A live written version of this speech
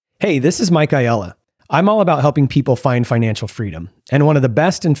Hey, this is Mike Ayala. I'm all about helping people find financial freedom. And one of the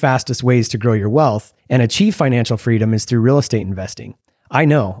best and fastest ways to grow your wealth and achieve financial freedom is through real estate investing. I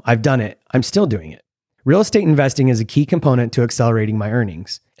know, I've done it. I'm still doing it. Real estate investing is a key component to accelerating my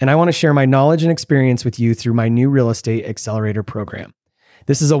earnings. And I want to share my knowledge and experience with you through my new Real Estate Accelerator program.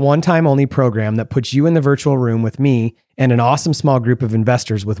 This is a one-time only program that puts you in the virtual room with me and an awesome small group of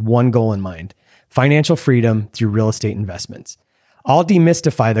investors with one goal in mind: financial freedom through real estate investments. I'll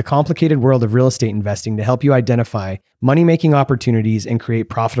demystify the complicated world of real estate investing to help you identify money-making opportunities and create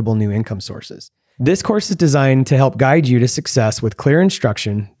profitable new income sources. This course is designed to help guide you to success with clear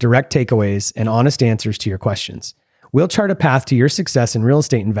instruction, direct takeaways, and honest answers to your questions. We'll chart a path to your success in real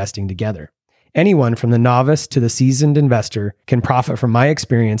estate investing together. Anyone from the novice to the seasoned investor can profit from my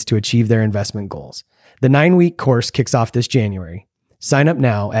experience to achieve their investment goals. The 9-week course kicks off this January. Sign up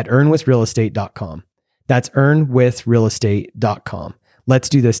now at earnwithrealestate.com. That's earnwithrealestate.com. Let's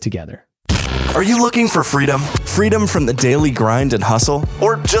do this together. Are you looking for freedom? Freedom from the daily grind and hustle?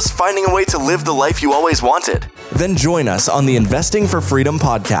 Or just finding a way to live the life you always wanted? Then join us on the Investing for Freedom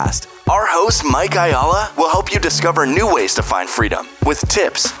podcast. Our host, Mike Ayala, will help you discover new ways to find freedom with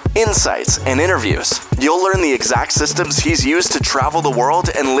tips, insights, and interviews. You'll learn the exact systems he's used to travel the world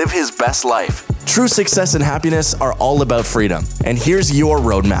and live his best life. True success and happiness are all about freedom. And here's your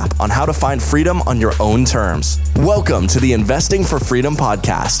roadmap on how to find freedom on your own terms. Welcome to the Investing for Freedom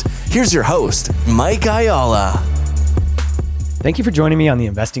podcast. Here's your host, Mike Ayala. Thank you for joining me on the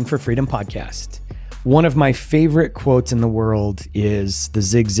Investing for Freedom podcast. One of my favorite quotes in the world is the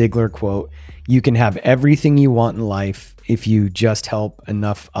Zig Ziglar quote: "You can have everything you want in life if you just help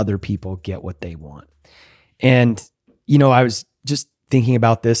enough other people get what they want." And, I was just thinking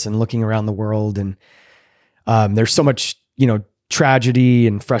about this and looking around the world, and there's so much, tragedy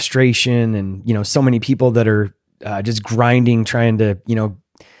and frustration and, so many people that are just grinding, trying to,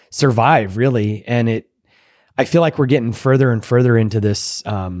 survive really. And I feel like we're getting further and further into this,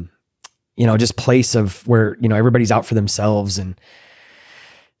 just place of where, everybody's out for themselves and,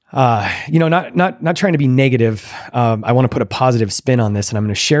 not trying to be negative. I want to put a positive spin on this, and I'm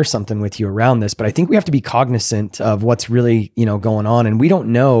going to share something with you around this, but I think we have to be cognizant of what's really, going on. And we don't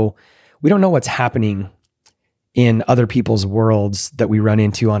know what's happening in other people's worlds that we run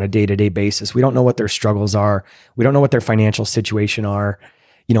into on a day-to-day basis. We don't know what their struggles are. We don't know what their financial situation are.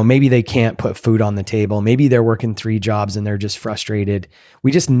 Maybe they can't put food on the table. Maybe they're working 3 jobs and they're just frustrated.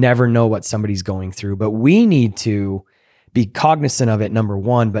 We just never know what somebody's going through, but we need to be cognizant of it, number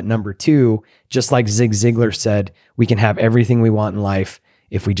one. But number two, just like Zig Ziglar said, we can have everything we want in life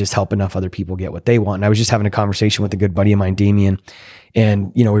if we just help enough other people get what they want. And I was just having a conversation with a good buddy of mine, Damien,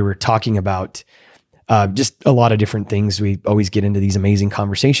 and, we were talking about just a lot of different things. We always get into these amazing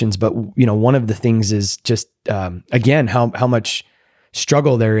conversations, but, one of the things is just, again, how much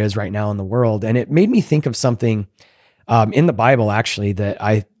struggle there is right now in the world. And it made me think of something in the Bible, actually, that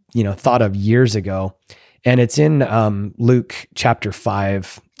I, thought of years ago. And it's in Luke chapter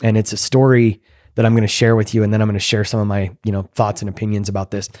 5. And it's a story that I'm going to share with you. And then I'm going to share some of my, thoughts and opinions about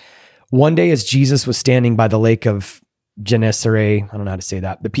this. One day, as Jesus was standing by the lake of Gennesaret, I don't know how to say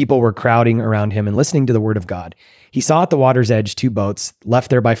that, the people were crowding around him and listening to the word of God. He saw at the water's edge 2 boats left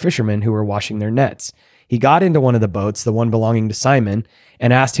there by fishermen who were washing their nets. He got into one of the boats, the one belonging to Simon,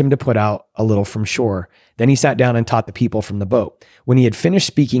 and asked him to put out a little from shore. Then he sat down and taught the people from the boat. When he had finished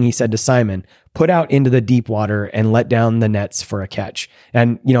speaking, he said to Simon, "Put out into the deep water and let down the nets for a catch."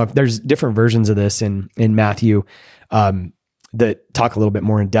 And, if there's different versions of this in Matthew that talk a little bit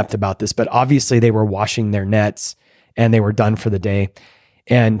more in depth about this, but obviously they were washing their nets and they were done for the day.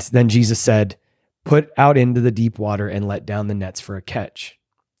 And then Jesus said, "Put out into the deep water and let down the nets for a catch."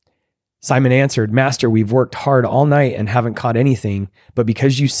 Simon answered, "Master, we've worked hard all night and haven't caught anything, but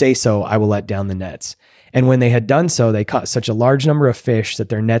because you say so, I will let down the nets." And when they had done so, they caught such a large number of fish that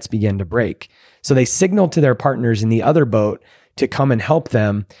their nets began to break. So they signaled to their partners in the other boat to come and help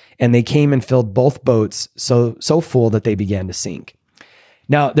them, and they came and filled both boats so full that they began to sink.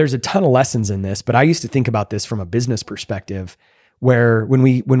 Now, there's a ton of lessons in this, but I used to think about this from a business perspective, where when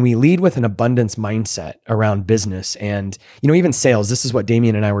we lead with an abundance mindset around business and, even sales, this is what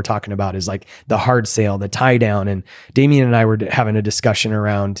Damien and I were talking about, is like the hard sale, the tie down. And Damien and I were having a discussion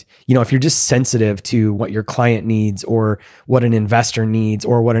around, if you're just sensitive to what your client needs or what an investor needs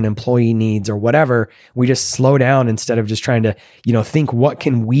or what an employee needs or whatever, we just slow down instead of just trying to, think, what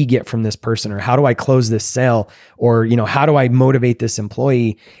can we get from this person, or how do I close this sale, or, how do I motivate this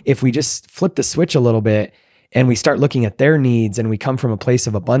employee? If we just flip the switch a little bit and we start looking at their needs and we come from a place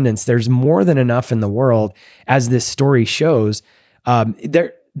of abundance, there's more than enough in the world, as this story shows.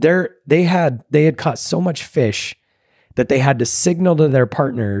 They had caught so much fish that they had to signal to their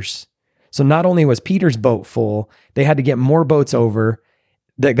partners. So not only was Peter's boat full, they had to get more boats over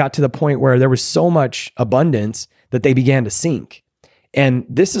that got to the point where there was so much abundance that they began to sink. And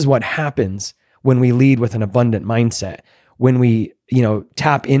this is what happens when we lead with an abundant mindset, when we,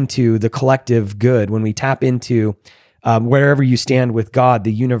 tap into the collective good, when we tap into wherever you stand with God,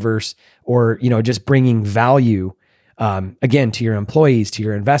 the universe, or, just bringing value, again, to your employees, to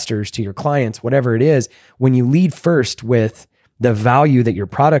your investors, to your clients, whatever it is, when you lead first with the value that your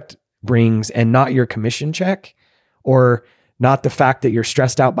product brings and not your commission check, or not the fact that you're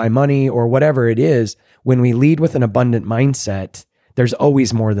stressed out by money or whatever it is, when we lead with an abundant mindset, there's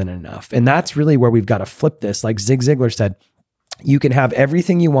always more than enough. And that's really where we've got to flip this. Like Zig Ziglar said, you can have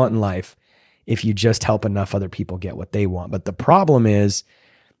everything you want in life if you just help enough other people get what they want. But the problem is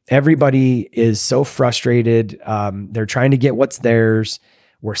everybody is so frustrated. They're trying to get what's theirs.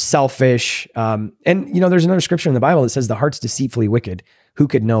 We're selfish. And there's another scripture in the Bible that says the heart's deceitfully wicked. Who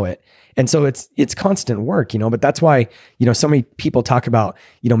could know it? And so it's constant work, but that's why, so many people talk about,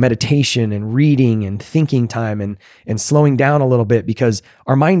 meditation and reading and thinking time and slowing down a little bit, because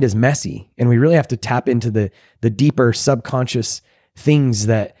our mind is messy and we really have to tap into the deeper subconscious things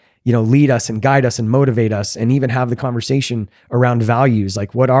that, lead us and guide us and motivate us, and even have the conversation around values.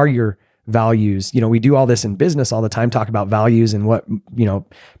 Like, what are your values? We do all this in business all the time, talk about values and what,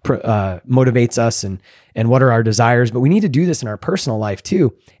 motivates us and what are our desires, but we need to do this in our personal life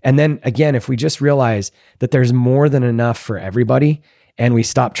too. And then again, if we just realize that there's more than enough for everybody, and we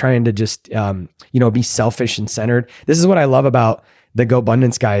stop trying to just, be selfish and centered. This is what I love about the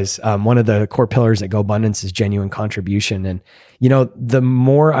GoBundance guys. One of the core pillars at GoBundance is genuine contribution. And, the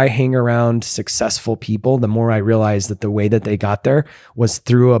more I hang around successful people, the more I realize that the way that they got there was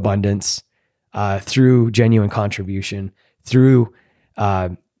through abundance, through genuine contribution, through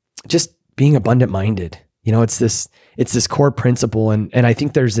just being abundant minded. It's this core principle. And I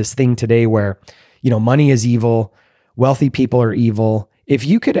think there's this thing today where, money is evil, wealthy people are evil. If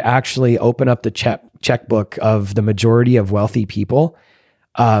you could actually open up the checkbook of the majority of wealthy people,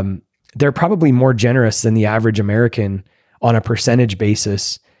 they're probably more generous than the average American on a percentage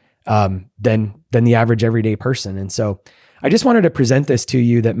basis, than the average everyday person. And so I just wanted to present this to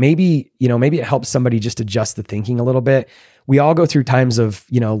you, that maybe it helps somebody just adjust the thinking a little bit. We all go through times of,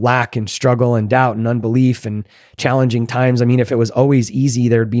 lack and struggle and doubt and unbelief and challenging times. I mean, if it was always easy,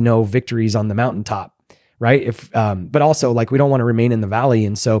 there'd be no victories on the mountaintop, right? But also, like, we don't want to remain in the valley.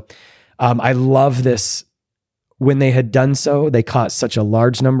 And so I love this. When they had done so, they caught such a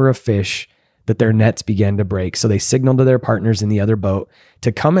large number of fish that their nets began to break. So they signaled to their partners in the other boat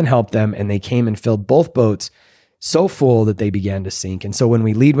to come and help them. And they came and filled both boats so full that they began to sink. And so when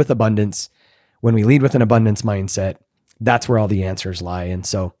we lead with abundance, when we lead with an abundance mindset, that's where all the answers lie. And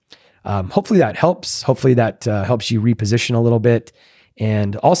so hopefully that helps. Hopefully that helps you reposition a little bit.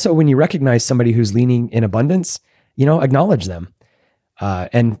 And also, when you recognize somebody who's leaning in abundance, acknowledge them.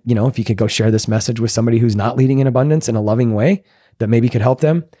 And if you could go share this message with somebody who's not leading in abundance in a loving way that maybe could help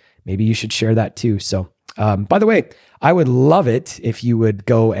them, maybe you should share that too. So, by the way, I would love it if you would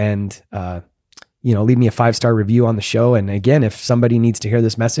go and, leave me a 5-star review on the show. And again, if somebody needs to hear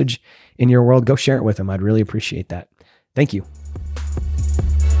this message in your world, go share it with them. I'd really appreciate that. Thank you.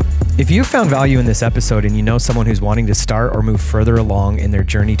 If you found value in this episode and you know someone who's wanting to start or move further along in their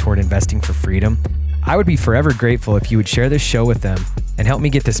journey toward investing for freedom, I would be forever grateful if you would share this show with them and help me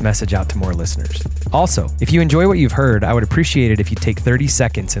get this message out to more listeners. Also, if you enjoy what you've heard, I would appreciate it if you take 30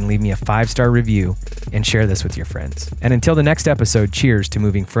 seconds and leave me a 5-star review and share this with your friends. And until the next episode, cheers to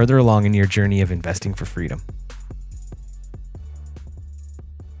moving further along in your journey of investing for freedom.